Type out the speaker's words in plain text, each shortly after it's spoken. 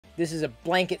this is a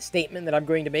blanket statement that I'm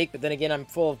going to make, but then again, I'm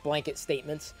full of blanket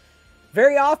statements.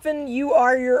 Very often, you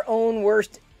are your own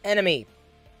worst enemy.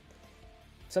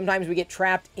 Sometimes we get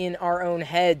trapped in our own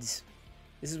heads.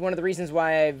 This is one of the reasons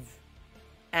why I've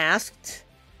asked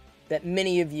that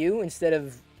many of you, instead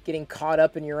of getting caught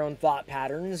up in your own thought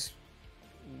patterns,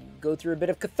 go through a bit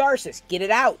of catharsis. Get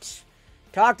it out.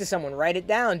 Talk to someone. Write it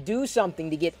down. Do something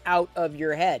to get out of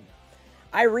your head.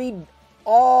 I read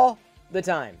all the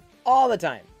time. All the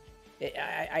time.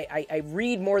 I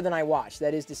read more than I watch.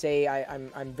 That is to say,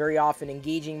 I'm very often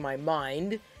engaging my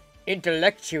mind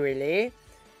intellectually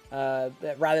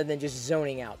rather than just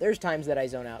zoning out. There's times that I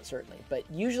zone out, certainly. But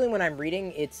usually when I'm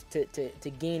reading, it's to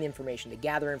gain information, to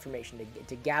gather information,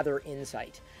 to gather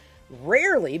insight.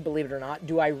 Rarely, believe it or not,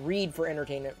 do I read for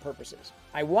entertainment purposes.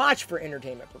 I watch for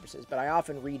entertainment purposes, but I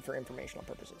often read for informational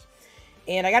purposes.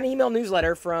 And I got an email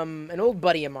newsletter from an old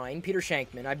buddy of mine, Peter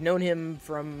Shankman. I've known him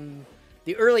from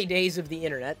the early days of the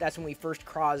internet. That's when we first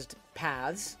crossed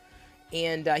paths.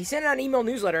 And he sent out an email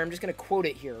newsletter. I'm just going to quote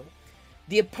it here.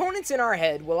 The opponents in our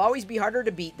head will always be harder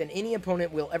to beat than any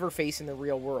opponent we'll ever face in the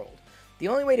real world. The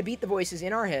only way to beat the voices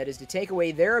in our head is to take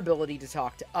away their ability to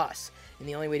talk to us. And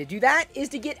the only way to do that is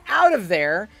to get out of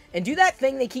there and do that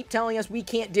thing they keep telling us we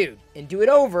can't do. And do it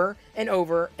over and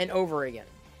over and over again.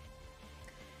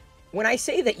 When I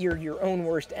say that you're your own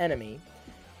worst enemy,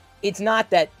 it's not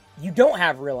that you don't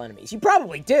have real enemies. You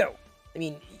probably do. I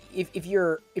mean, if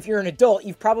you're an adult,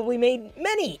 you've probably made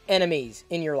many enemies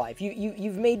in your life.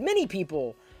 You've made many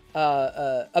people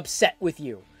upset with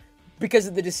you because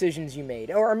of the decisions you made,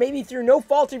 or maybe through no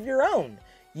fault of your own,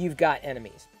 you've got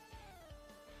enemies.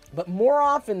 But more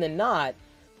often than not,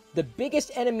 the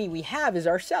biggest enemy we have is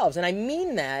ourselves. And I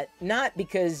mean that not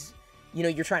because, you know,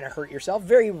 you're trying to hurt yourself.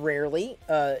 Very rarely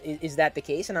is that the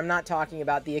case. And I'm not talking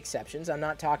about the exceptions. I'm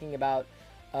not talking about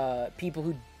people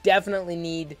who definitely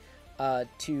need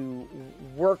to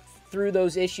work through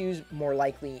those issues, more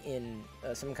likely in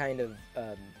some kind of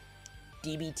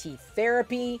DBT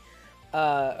therapy.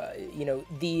 You know,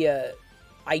 the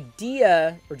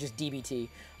idea, or just DBT,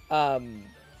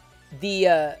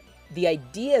 the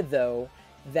idea, though,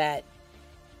 that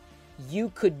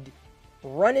you could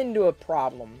run into a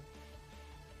problem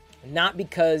not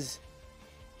because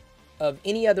of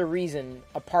any other reason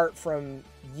apart from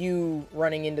you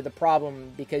running into the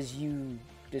problem because you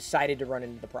decided to run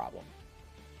into the problem.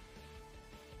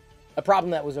 A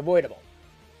problem that was avoidable.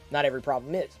 Not every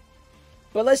problem is.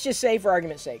 But let's just say, for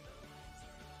argument's sake,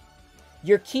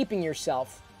 you're keeping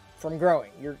yourself from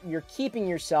growing. You're keeping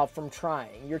yourself from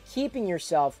trying. You're keeping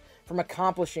yourself from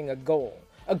accomplishing a goal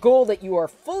that you are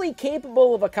fully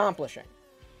capable of accomplishing.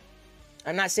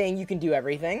 I'm not saying you can do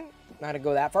everything, not to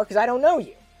go that far, because I don't know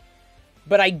you.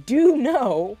 But I do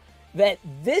know that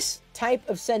this type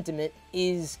of sentiment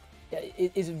is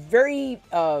very,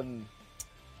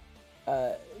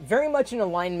 very much in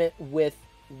alignment with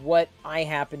what I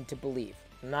happen to believe.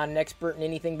 I'm not an expert in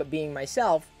anything but being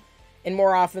myself. And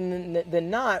more often than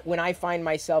not, when I find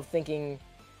myself thinking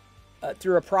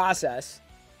through a process,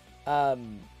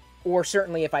 or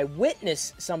certainly if I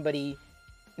witness somebody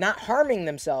not harming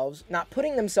themselves, not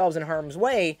putting themselves in harm's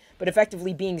way, but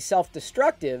effectively being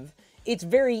self-destructive, it's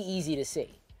very easy to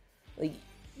see. Like,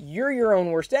 you're your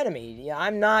own worst enemy.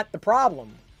 I'm not the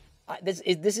problem. This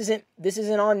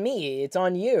isn't on me. It's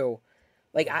on you.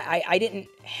 Like, I didn't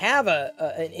have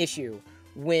an issue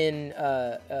when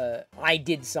I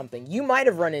did something. You might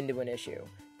have run into an issue.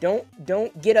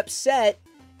 Don't get upset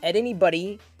at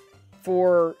anybody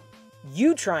for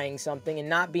you trying something and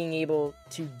not being able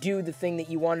to do the thing that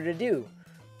you wanted to do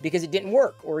because it didn't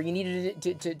work, or you needed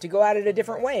it to go at it a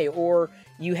different way, or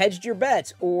you hedged your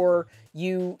bets, or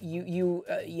you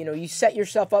set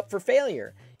yourself up for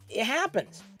failure. It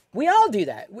happens. We all do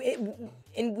that.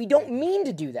 And we don't mean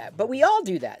to do that, but we all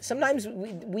do that. Sometimes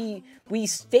we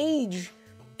stage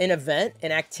an event,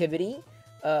 an activity,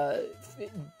 not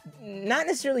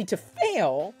necessarily to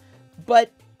fail,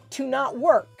 but to not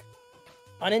work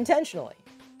unintentionally.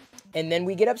 And then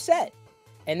we get upset.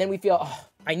 And then we feel, oh,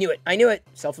 I knew it.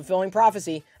 Self-fulfilling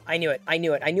prophecy. I knew it. I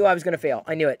knew I was going to fail.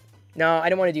 I knew it. No, I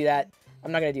don't want to do that.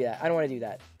 I'm not going to do that. I don't want to do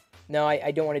that. No,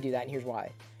 I don't want to do that, and here's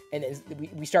why. And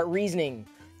we start reasoning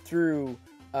through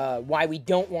why we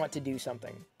don't want to do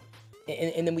something.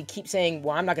 And then we keep saying,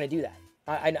 well, I'm not going to do that.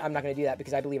 I'm not going to do that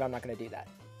because I believe I'm not going to do that.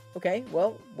 Okay,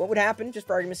 well, what would happen, just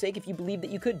for argument's sake, if you believed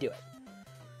that you could do it?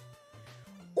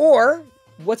 Or,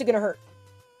 what's it going to hurt?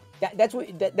 That's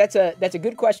a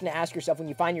good question to ask yourself when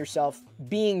you find yourself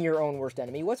being your own worst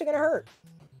enemy. What's it going to hurt?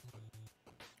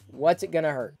 What's it going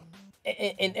to hurt?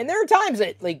 And there are times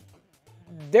that, like,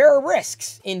 there are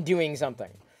risks in doing something.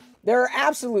 There are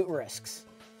absolute risks.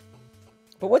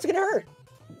 But what's it going to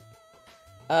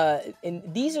hurt? And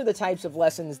these are the types of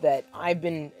lessons that I've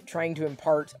been trying to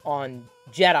impart on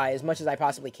Jedi as much as I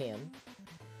possibly can.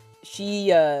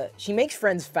 She makes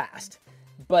friends fast,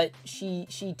 but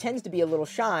she tends to be a little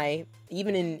shy,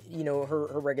 even in, you know, her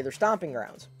regular stomping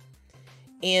grounds.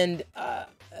 And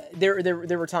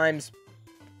there were times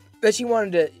that she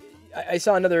wanted to. I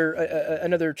saw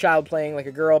another child playing, like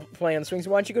a girl playing on the swings.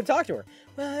 Why don't you go talk to her?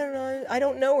 Well, I don't know. I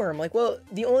don't know her. I'm like, well,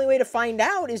 the only way to find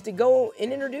out is to go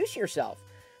and introduce yourself.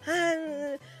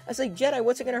 I was like, Jedi,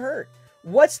 what's it gonna hurt?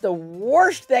 What's the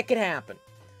worst that could happen?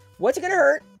 What's it gonna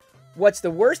hurt? What's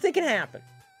the worst that can happen?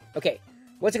 Okay,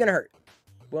 what's it gonna hurt?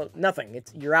 Well, nothing.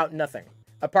 You're out nothing.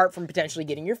 Apart from potentially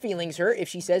getting your feelings hurt if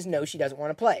she says no, she doesn't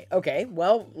want to play. Okay,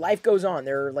 well, life goes on.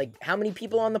 There are, like, how many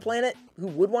people on the planet who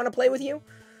would want to play with you?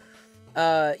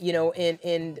 You know,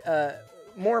 and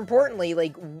more importantly,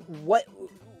 like, what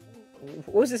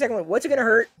was the second one? What's it gonna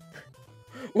hurt?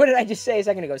 What did I just say a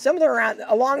second ago? Something around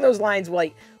along those lines,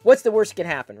 like, what's the worst that can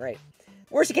happen, right?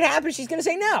 Worst that can happen, she's gonna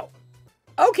say no.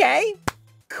 Okay,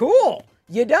 cool.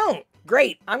 You don't.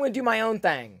 Great. I'm gonna do my own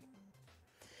thing.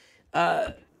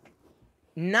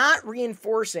 Not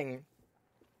reinforcing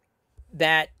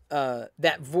that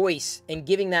that voice and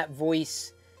giving that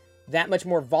voice that much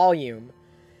more volume,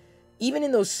 even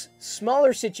in those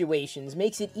smaller situations,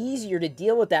 makes it easier to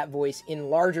deal with that voice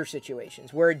in larger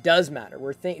situations where it does matter,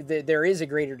 where there is a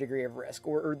greater degree of risk,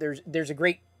 or there's a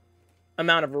great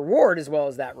amount of reward as well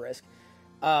as that risk.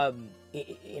 And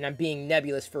I'm being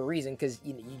nebulous for a reason, because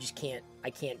you just can't. I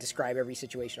can't describe every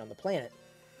situation on the planet.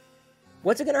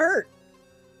 What's it gonna hurt?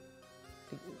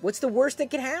 What's the worst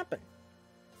that can happen?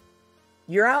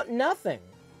 You're out nothing.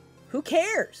 Who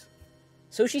cares?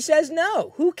 So she says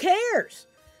no. Who cares?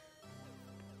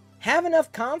 Have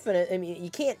enough confidence. I mean,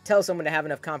 you can't tell someone to have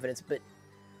enough confidence, but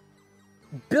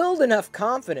build enough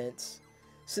confidence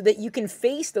so that you can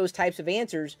face those types of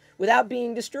answers without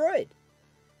being destroyed.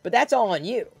 But that's all on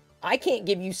you. I can't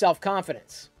give you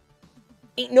self-confidence.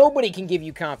 Ain't nobody can give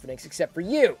you confidence except for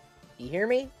you. You hear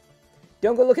me?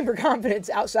 Don't go looking for confidence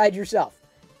outside yourself.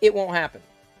 It won't happen.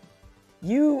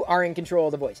 You are in control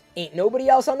of the voice. Ain't nobody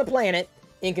else on the planet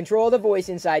in control of the voice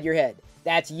inside your head.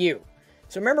 That's you.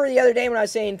 So remember the other day when I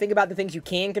was saying, think about the things you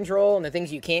can control and the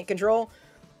things you can't control?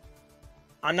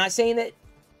 I'm not saying that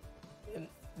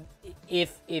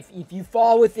if you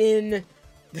fall within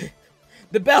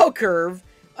the bell curve,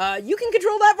 you can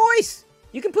control that voice.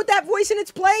 You can put that voice in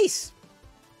its place.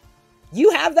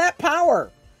 You have that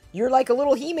power. You're like a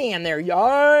little He-Man there.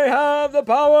 I have the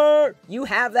power. You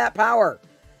have that power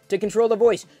to control the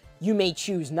voice. You may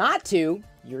choose not to.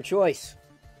 Your choice.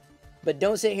 But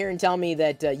don't sit here and tell me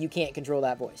that you can't control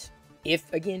that voice.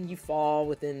 If, again, you fall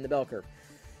within the bell curve.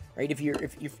 Right? If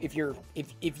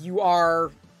you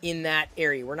are in that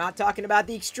area. We're not talking about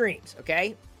the extremes,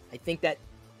 okay? I think that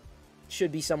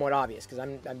should be somewhat obvious, because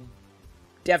I'm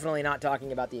definitely not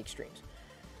talking about the extremes.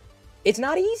 It's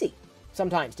not easy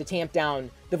sometimes to tamp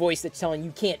down the voice that's telling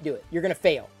you can't do it. You're going to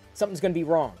fail. Something's going to be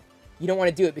wrong. You don't want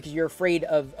to do it because you're afraid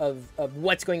of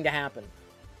what's going to happen.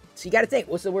 So you got to think,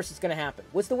 what's the worst that's going to happen?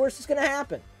 What's the worst that's going to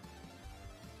happen?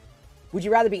 Would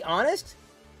you rather be honest?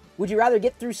 Would you rather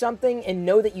get through something and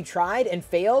know that you tried and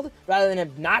failed rather than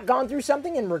have not gone through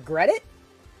something and regret it?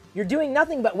 You're doing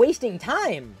nothing but wasting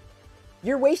time.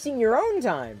 You're wasting your own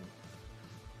time.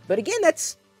 But again,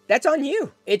 that's on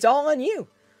you. It's all on you.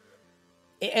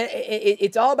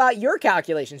 It's all about your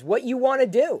calculations, what you want to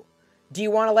do. Do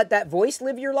you want to let that voice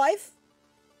live your life?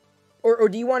 Or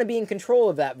do you want to be in control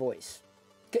of that voice?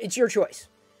 It's your choice.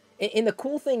 And the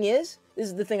cool thing is, this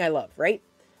is the thing I love, right?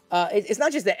 It's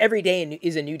not just that every day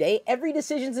is a new day. Every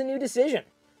decision's a new decision.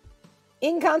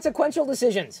 Inconsequential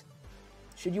decisions.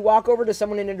 Should you walk over to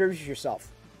someone and introduce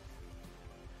yourself?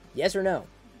 Yes or no?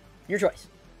 Your choice.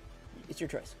 It's your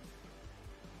choice.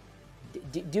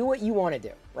 Do what you want to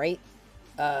do, right?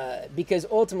 Because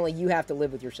ultimately you have to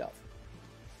live with yourself.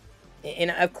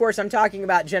 And of course, I'm talking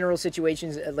about general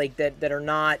situations like that are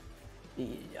not.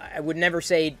 I would never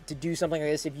say to do something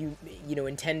like this if you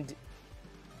intend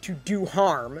to do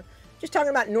harm. Just talking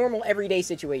about normal everyday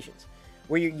situations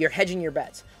where you're hedging your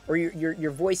bets, or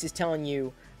your voice is telling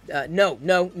you no.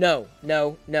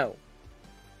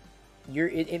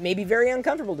 It may be very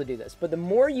uncomfortable to do this, but the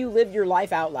more you live your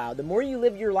life out loud, the more you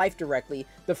live your life directly,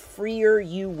 the freer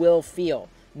you will feel.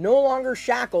 No longer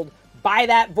shackled by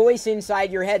that voice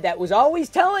inside your head that was always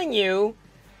telling you,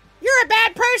 you're a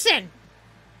bad person.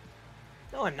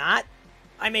 No, I'm not.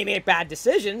 I may make bad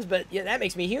decisions, but yeah, that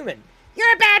makes me human.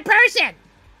 You're a bad person.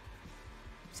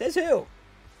 Says who?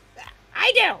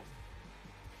 I do.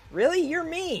 Really? You're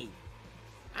me.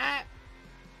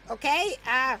 Okay.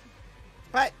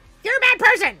 but you're a bad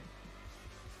person.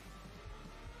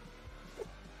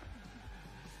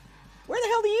 Where the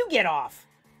hell do you get off?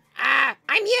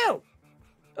 I'm you.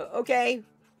 Okay,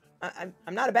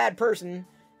 I'm not a bad person.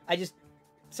 I just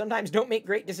sometimes don't make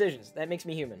great decisions. That makes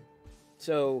me human.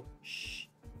 So, shh.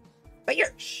 But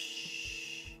you're...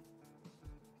 Shh.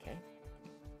 Okay.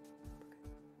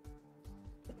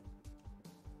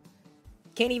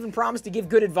 Can't even promise to give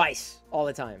good advice all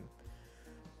the time.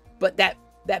 But that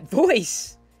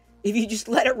voice, if you just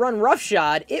let it run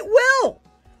roughshod, it will.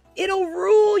 It'll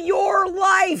rule your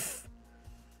life.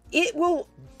 It will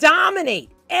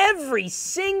dominate every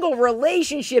single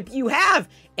relationship you have.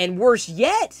 And worse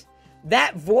yet,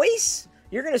 that voice,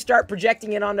 you're going to start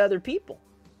projecting it onto other people.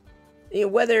 You know,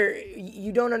 whether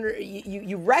you don't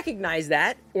you recognize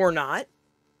that or not,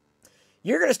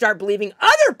 you're going to start believing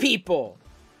other people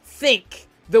think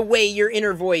the way your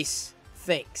inner voice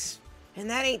thinks. And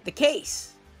that ain't the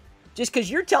case. Just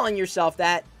because you're telling yourself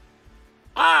that,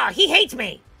 he hates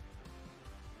me.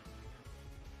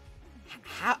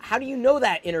 how do you know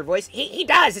that inner voice? He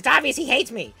does. It's obvious he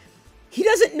hates me. He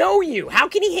doesn't know you. How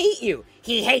can he hate you?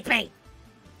 He hates me.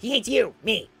 He hates you.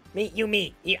 Me.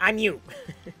 Me. I'm you.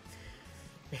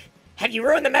 Have you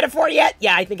ruined the metaphor yet?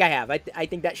 Yeah, I think I have. I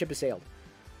think that ship has sailed.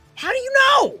 How do you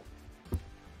know?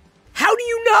 How do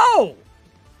you know?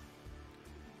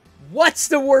 What's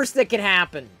the worst that can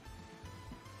happen?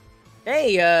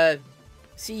 Hey,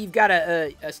 see, you've got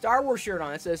a Star Wars shirt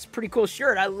on. It's a pretty cool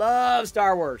shirt. I love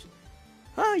Star Wars.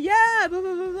 Oh, yeah, blah,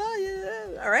 blah, blah, blah,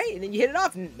 yeah. All right, and then you hit it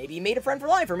off, and maybe you made a friend for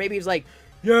life, or maybe he's like,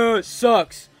 yeah, it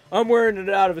sucks. I'm wearing it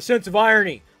out of a sense of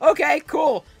irony. Okay,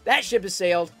 cool. That ship has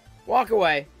sailed. Walk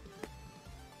away.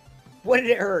 What did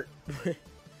it hurt?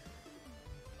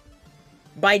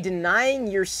 By denying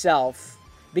yourself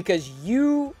because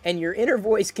you and your inner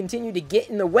voice continue to get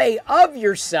in the way of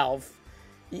yourself,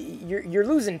 you're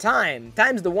losing time.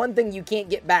 Time's the one thing you can't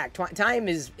get back. Time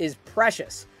is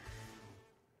precious.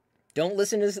 Don't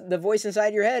listen to the voice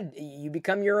inside your head. You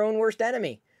become your own worst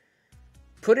enemy.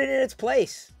 Put it in its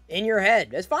place. In your head.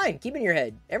 That's fine. Keep it in your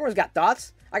head. Everyone's got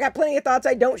thoughts. I got plenty of thoughts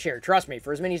I don't share. Trust me,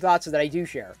 for as many thoughts that I do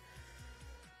share.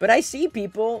 But I see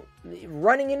people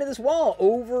running into this wall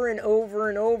over and over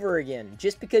and over again.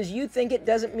 Just because you think it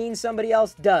doesn't mean somebody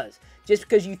else does. Just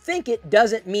because you think it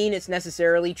doesn't mean it's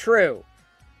necessarily true.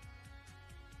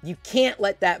 You can't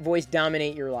let that voice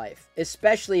dominate your life.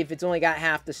 Especially if it's only got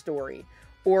half the story.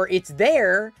 Or it's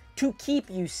there to keep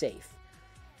you safe.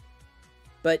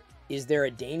 But is there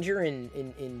a danger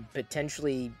in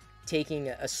potentially taking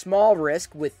a small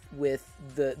risk with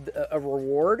a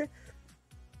reward?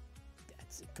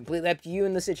 That's completely up to you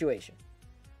in the situation.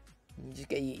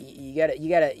 You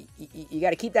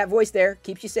gotta keep that voice there,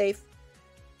 keeps you safe.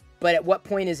 But at what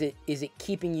point is it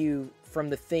keeping you from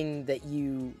the thing that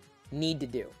you need to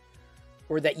do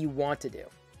or that you want to do?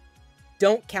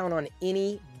 Don't count on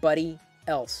anybody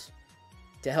else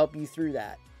to help you through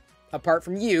that. Apart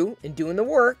from you and doing the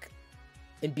work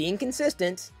and being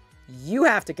consistent, you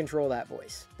have to control that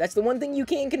voice. That's the one thing you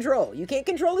can't control. You can't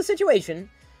control the situation,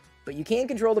 but you can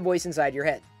control the voice inside your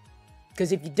head.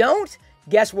 Because if you don't,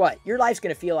 guess what? Your life's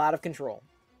going to feel out of control.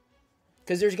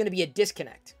 Because there's going to be a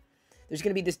disconnect. There's going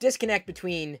to be this disconnect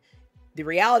between the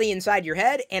reality inside your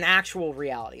head and actual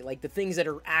reality. Like the things that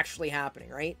are actually happening,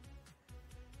 right?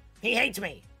 He hates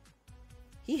me.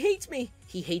 He hates me.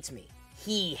 He hates me.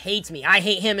 He hates me. I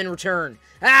hate him in return.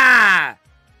 Ah!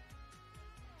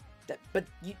 But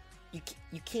you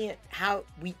can't. How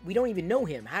we don't even know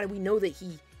him. How do we know that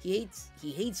he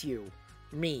hates you?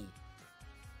 Me.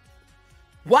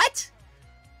 What?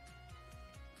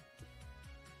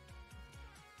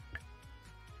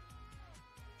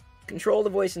 Control the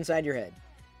voice inside your head.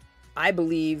 I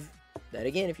believe that,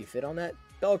 again, if you fit on that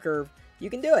bell curve, you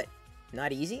can do it.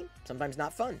 Not easy. Sometimes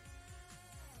not fun.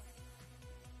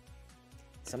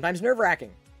 Sometimes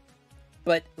nerve-wracking.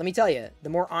 But let me tell you, the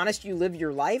more honest you live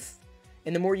your life,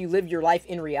 and the more you live your life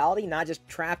in reality, not just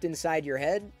trapped inside your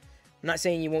head. I'm not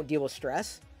saying you won't deal with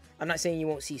stress. I'm not saying you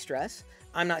won't see stress.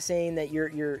 I'm not saying that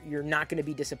you're not going to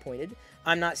be disappointed.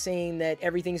 I'm not saying that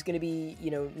everything's going to be,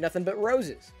 nothing but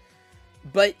roses.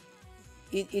 But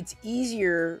it's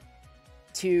easier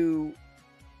to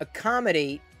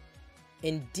accommodate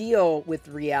and deal with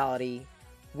reality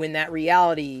when that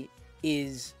reality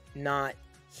is not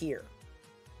here.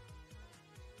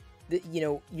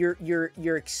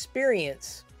 Your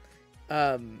experience,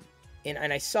 and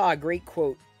I saw a great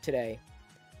quote today.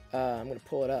 I'm going to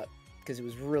pull it up because it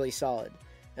was really solid.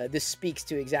 This speaks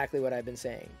to exactly what I've been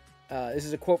saying. This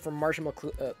is a quote from Marshall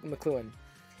McLuhan.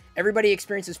 Everybody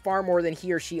experiences far more than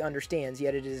he or she understands,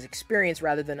 yet it is experience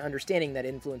rather than understanding that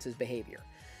influences behavior.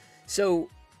 So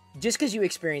just because you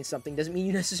experience something doesn't mean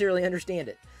you necessarily understand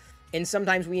it. And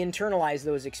sometimes we internalize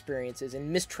those experiences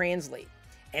and mistranslate.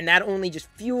 And that only just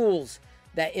fuels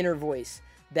that inner voice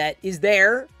that is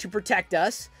there to protect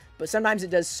us, but sometimes it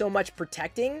does so much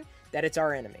protecting that it's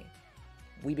our enemy.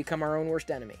 We become our own worst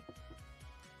enemy.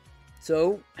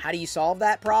 So how do you solve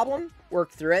that problem?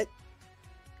 Work through it.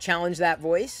 Challenge that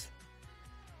voice.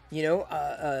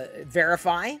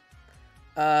 Verify.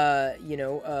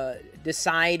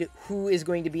 Decide who is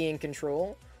going to be in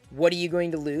control. What are you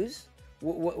going to lose?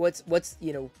 What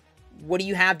do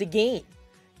you have to gain?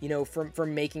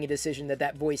 From making a decision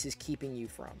that voice is keeping you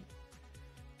from.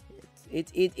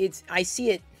 I see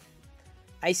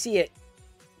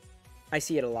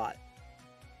it a lot.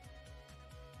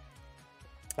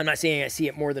 I'm not saying I see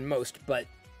it more than most, but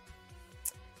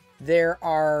there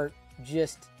are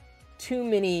just too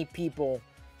many people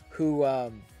who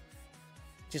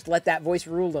just let that voice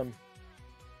rule them.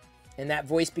 And that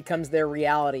voice becomes their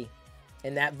reality.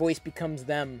 And that voice becomes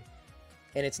them.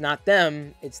 And it's not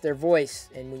them, it's their voice.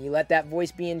 And when you let that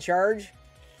voice be in charge,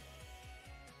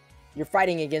 you're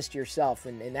fighting against yourself.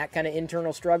 And that kind of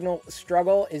internal struggle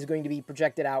is going to be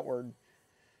projected outward.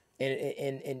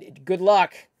 And good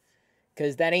luck,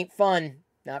 because that ain't fun.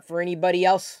 Not for anybody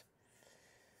else.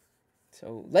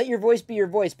 So let your voice be your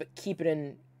voice, but keep it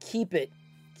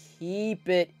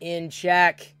in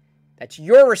check. That's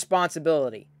your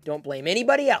responsibility. Don't blame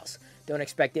anybody else. Don't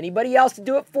expect anybody else to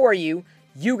do it for you.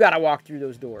 You got to walk through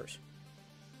those doors.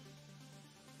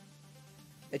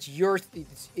 It's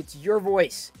your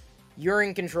voice. You're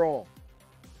in control.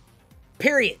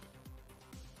 Period.